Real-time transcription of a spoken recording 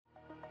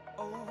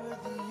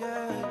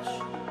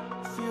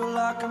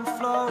like I'm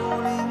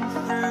floating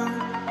through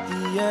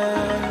the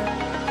air.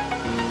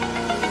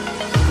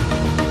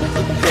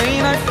 The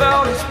pain I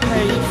felt is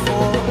paid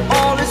for,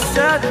 all is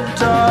said and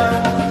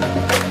done.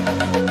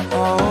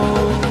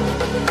 Oh,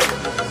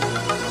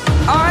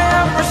 I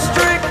am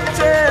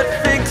restricted,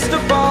 fixed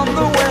upon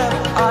the web.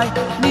 I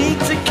need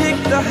to kick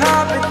the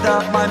habit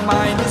that my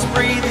mind is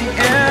breathing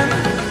in.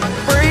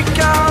 Break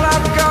out,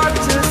 I've got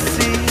to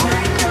see.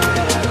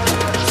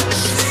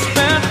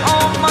 Spent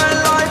all my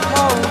life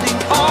holding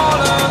all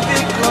of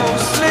it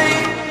closely.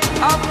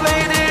 I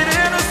played it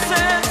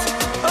innocent,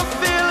 a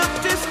feel of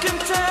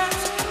discontent.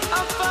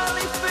 I'm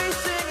finally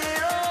facing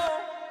it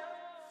all,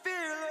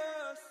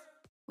 fearless.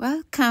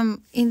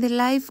 Welcome in the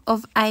life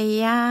of a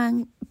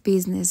young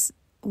business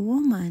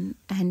woman,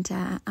 and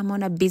I'm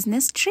on a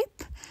business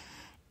trip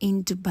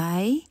in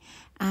Dubai.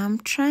 I'm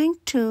trying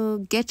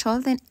to get all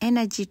the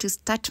energy to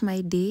start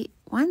my day.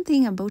 One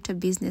thing about a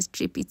business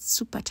trip, it's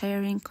super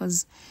tiring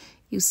because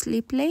you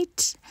sleep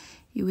late,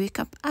 you wake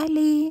up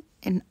early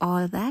and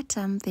all that.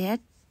 I'm there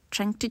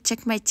trying to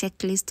check my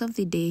checklist of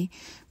the day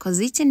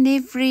because each and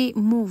every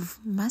move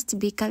must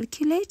be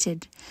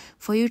calculated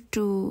for you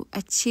to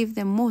achieve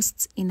the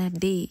most in a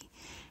day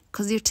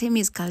because your time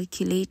is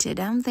calculated.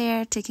 I'm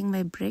there taking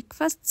my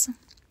breakfasts,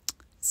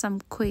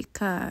 some quick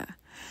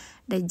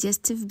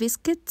digestive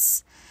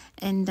biscuits,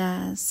 and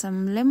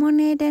some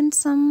lemonade and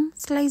some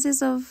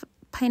slices of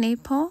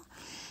pineapple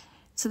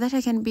so that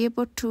I can be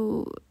able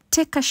to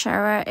take a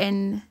shower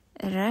and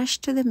rush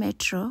to the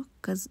metro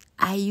because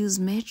I use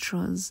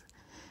metros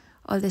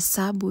or the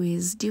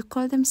subways. Do you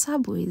call them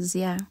subways?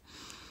 Yeah.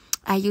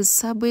 I use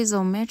subways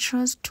or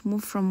metros to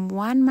move from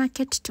one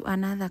market to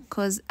another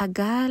because a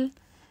girl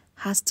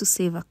has to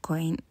save a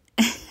coin.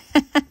 I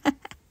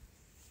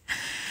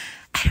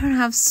don't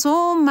have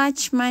so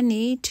much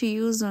money to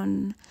use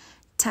on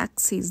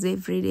taxis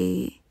every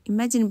day.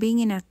 Imagine being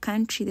in a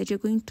country that you're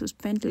going to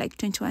spend like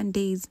 21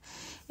 days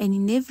and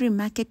in every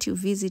market you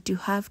visit, you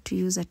have to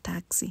use a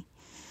taxi.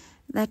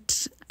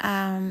 That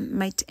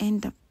might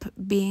end up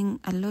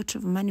being a lot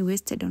of money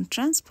wasted on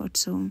transport.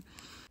 So,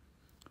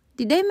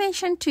 did I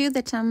mention to you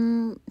that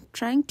I'm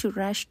trying to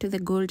rush to the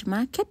gold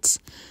market?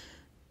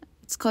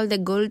 It's called the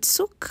Gold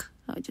Souk.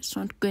 I just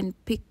want to go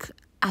and pick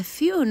a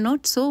few,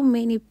 not so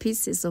many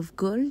pieces of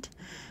gold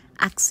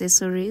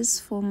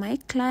accessories for my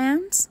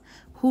clients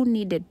who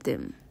needed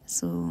them.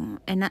 So,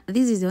 and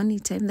this is the only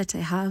time that I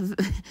have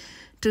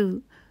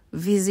to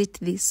visit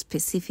this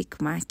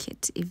specific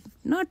market. If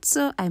not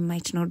so, I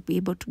might not be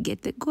able to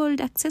get the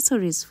gold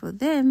accessories for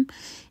them.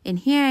 And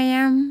here I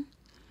am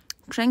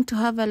trying to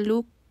have a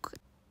look.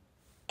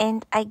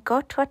 And I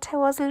got what I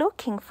was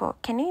looking for.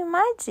 Can you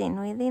imagine?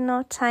 Within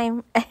no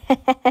time.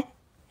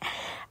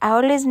 I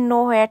always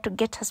know where to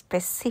get a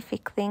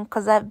specific thing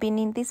because I've been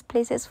in these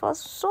places for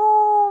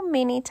so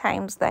many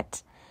times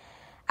that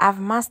I've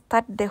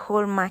mastered the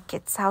whole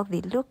markets, how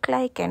they look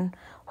like and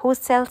who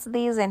sells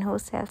this and who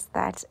sells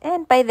that.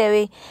 And by the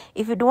way,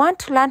 if you want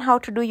to learn how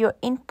to do your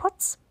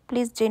inputs,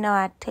 please join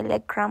our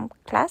Telegram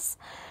class.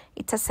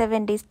 It's a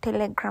 7-day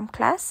Telegram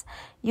class.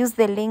 Use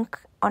the link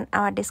on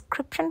our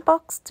description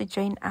box to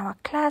join our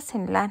class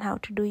and learn how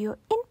to do your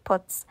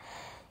inputs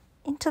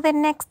into the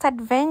next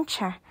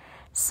adventure.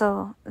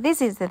 So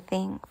this is the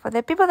thing. For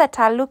the people that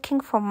are looking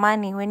for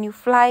money, when you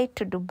fly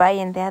to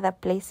Dubai and the other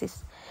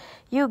places,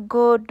 you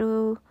go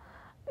do...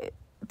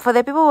 For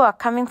the people who are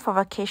coming for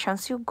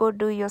vacations, you go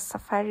do your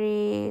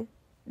safari,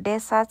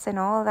 deserts and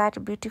all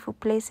that, beautiful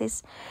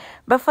places.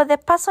 But for the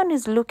person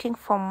who's looking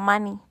for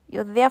money,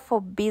 you're there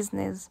for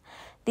business.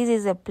 These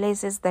is the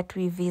places that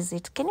we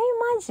visit. Can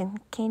you imagine?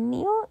 Can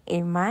you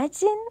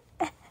imagine?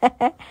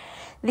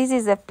 These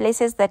is the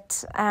places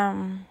that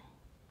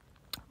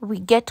we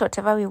get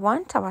whatever we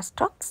want, our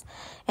stocks,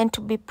 and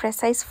to be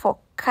precise, for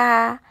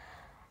car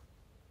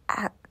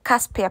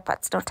spare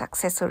parts, not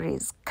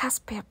accessories, car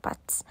spare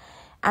parts.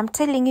 I'm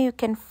telling you, you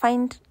can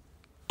find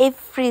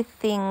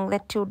everything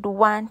that you'd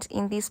want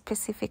in this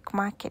specific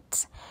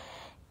market.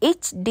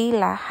 Each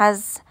dealer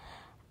has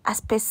a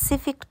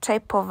specific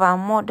type of a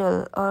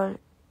model or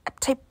a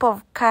type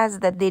of cars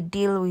that they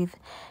deal with.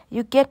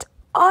 You get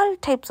all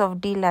types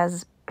of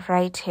dealers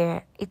right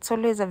here. It's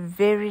always a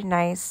very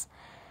nice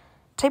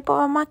type of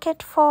a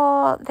market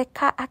for the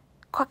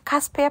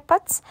car spare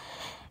parts,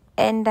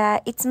 and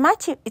it's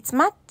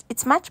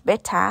much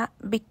better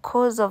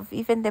because of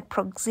even the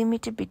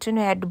proximity between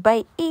where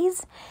Dubai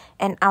is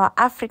and our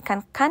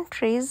African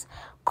countries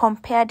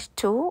compared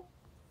to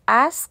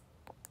us,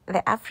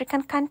 the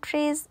African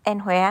countries,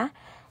 and where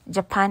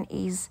Japan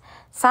is.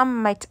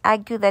 Some might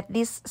argue that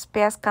these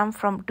spares come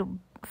from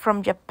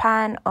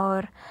Japan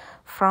or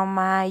from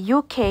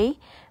UK,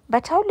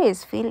 but I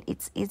always feel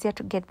it's easier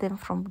to get them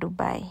from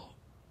Dubai.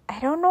 I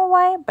don't know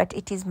why, but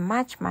it is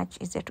much, much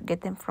easier to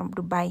get them from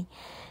Dubai,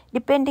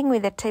 depending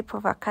with the type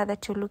of a car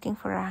that you're looking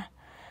for a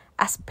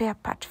spare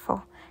part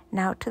for.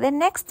 Now to the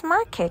next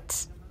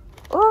market.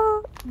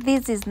 Oh,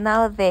 this is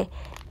now the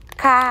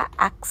car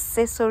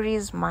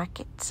accessories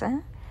market.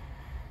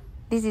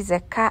 This is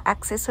a car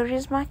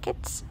accessories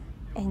market.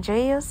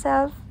 Enjoy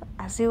yourself.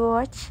 as you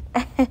watch.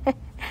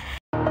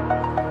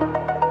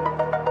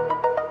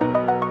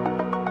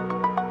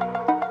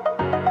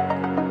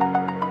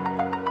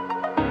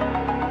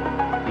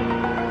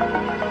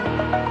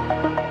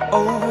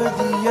 Over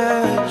the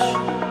edge,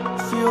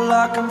 feel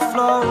like I'm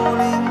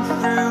floating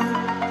through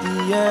the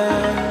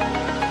air.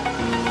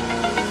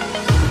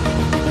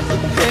 The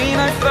pain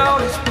I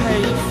felt is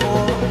paid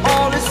for,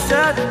 all is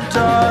said and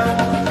done.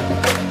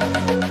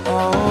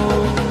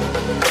 Oh,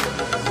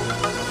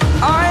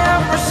 I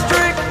am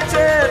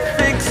restricted,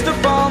 fixed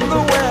upon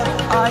the web.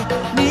 I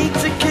need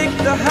to kick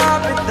the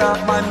habit that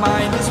my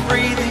mind is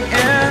breathing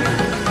in.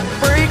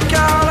 Break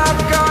out,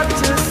 I've got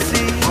to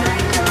see.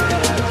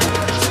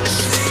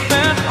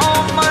 Spent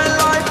all my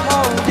life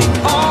holding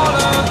all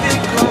of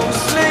it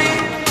closely.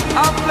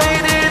 I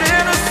played it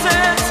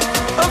innocent,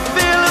 a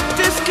feel of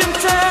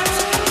discontent.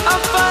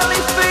 I'm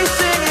finally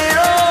facing it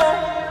all,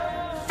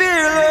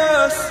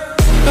 fearless.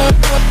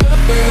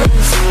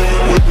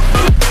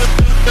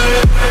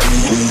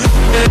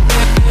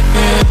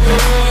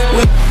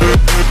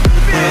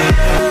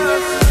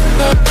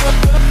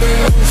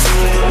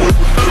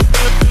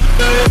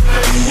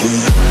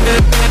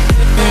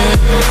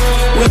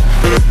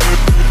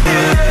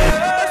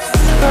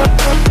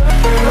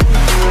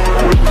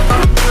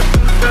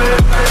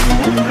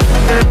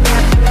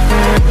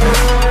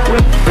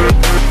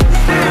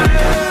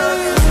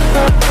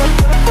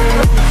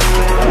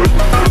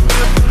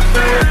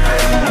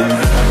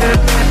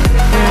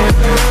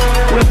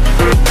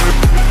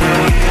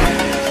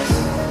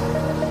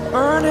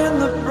 Burning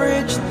the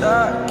bridge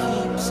that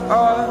keeps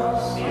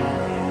us.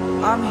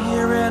 I'm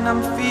here and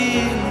I'm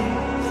feeling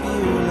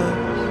fearless.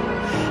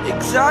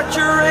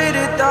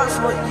 Exaggerated, that's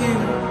what you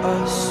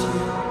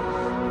assume.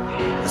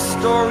 The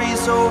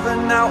story's over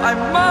now, I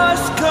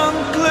must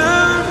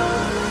conclude.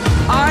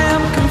 I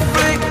am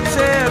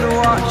conflicted,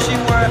 watching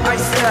where I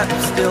step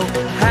still,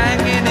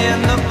 hanging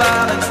in the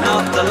balance.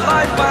 Not the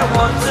life I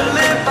want to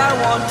live, I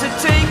want to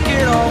take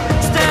it all.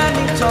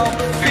 Standing tall,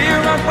 fear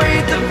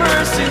outweighed the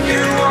person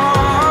you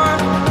are.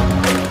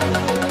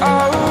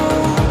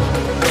 Oh,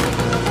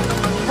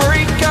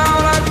 break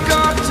out, I've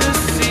got to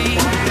see.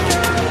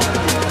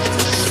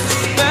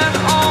 Spent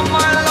all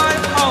my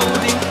life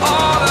holding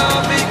all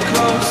of it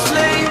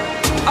closely.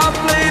 I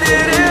played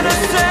it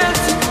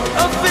innocent,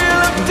 a feel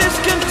of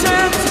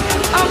discontent.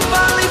 I'm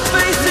finally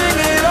facing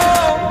it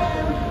all,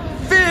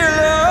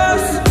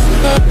 fearless.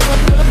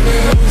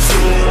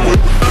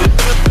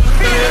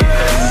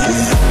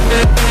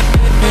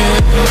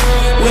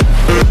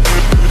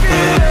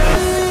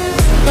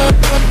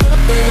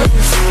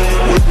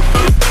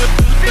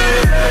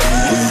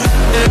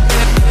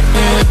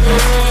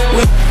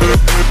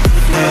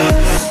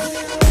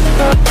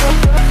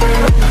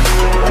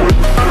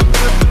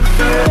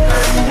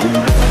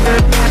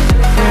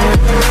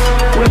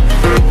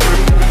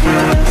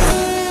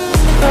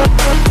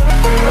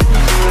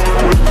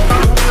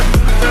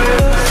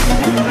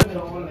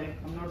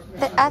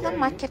 The other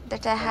market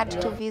that I had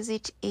to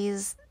visit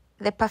is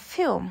the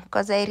perfume,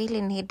 because I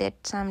really needed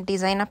some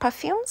designer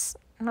perfumes,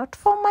 not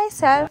for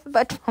myself,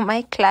 but for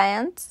my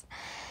clients.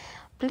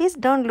 Please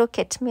don't look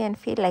at me and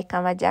feel like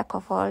I'm a jack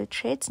of all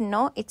trades.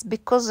 No, it's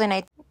because when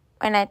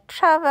I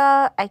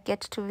travel, I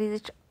get to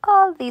visit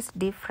all these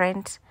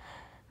different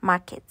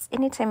markets.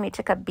 Anytime you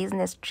take a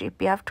business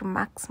trip, you have to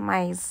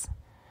maximize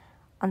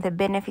on the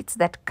benefits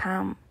that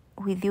come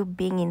with you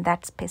being in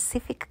that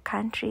specific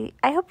country.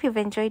 I hope you've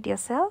enjoyed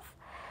yourself.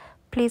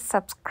 Please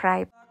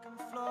subscribe. I'm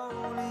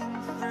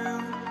floating through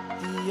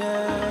the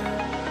air.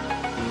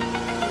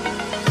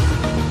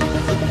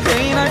 The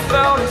pain I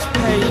felt is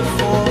paid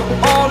for,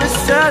 all is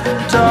said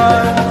and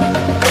done.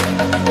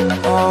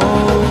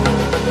 Oh,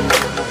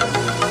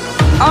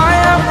 I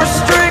am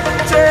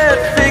restricted,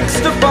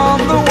 fixed upon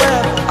the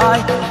web. I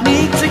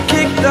need to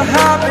kick the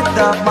habit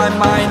that my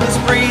mind is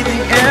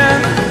breathing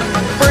in.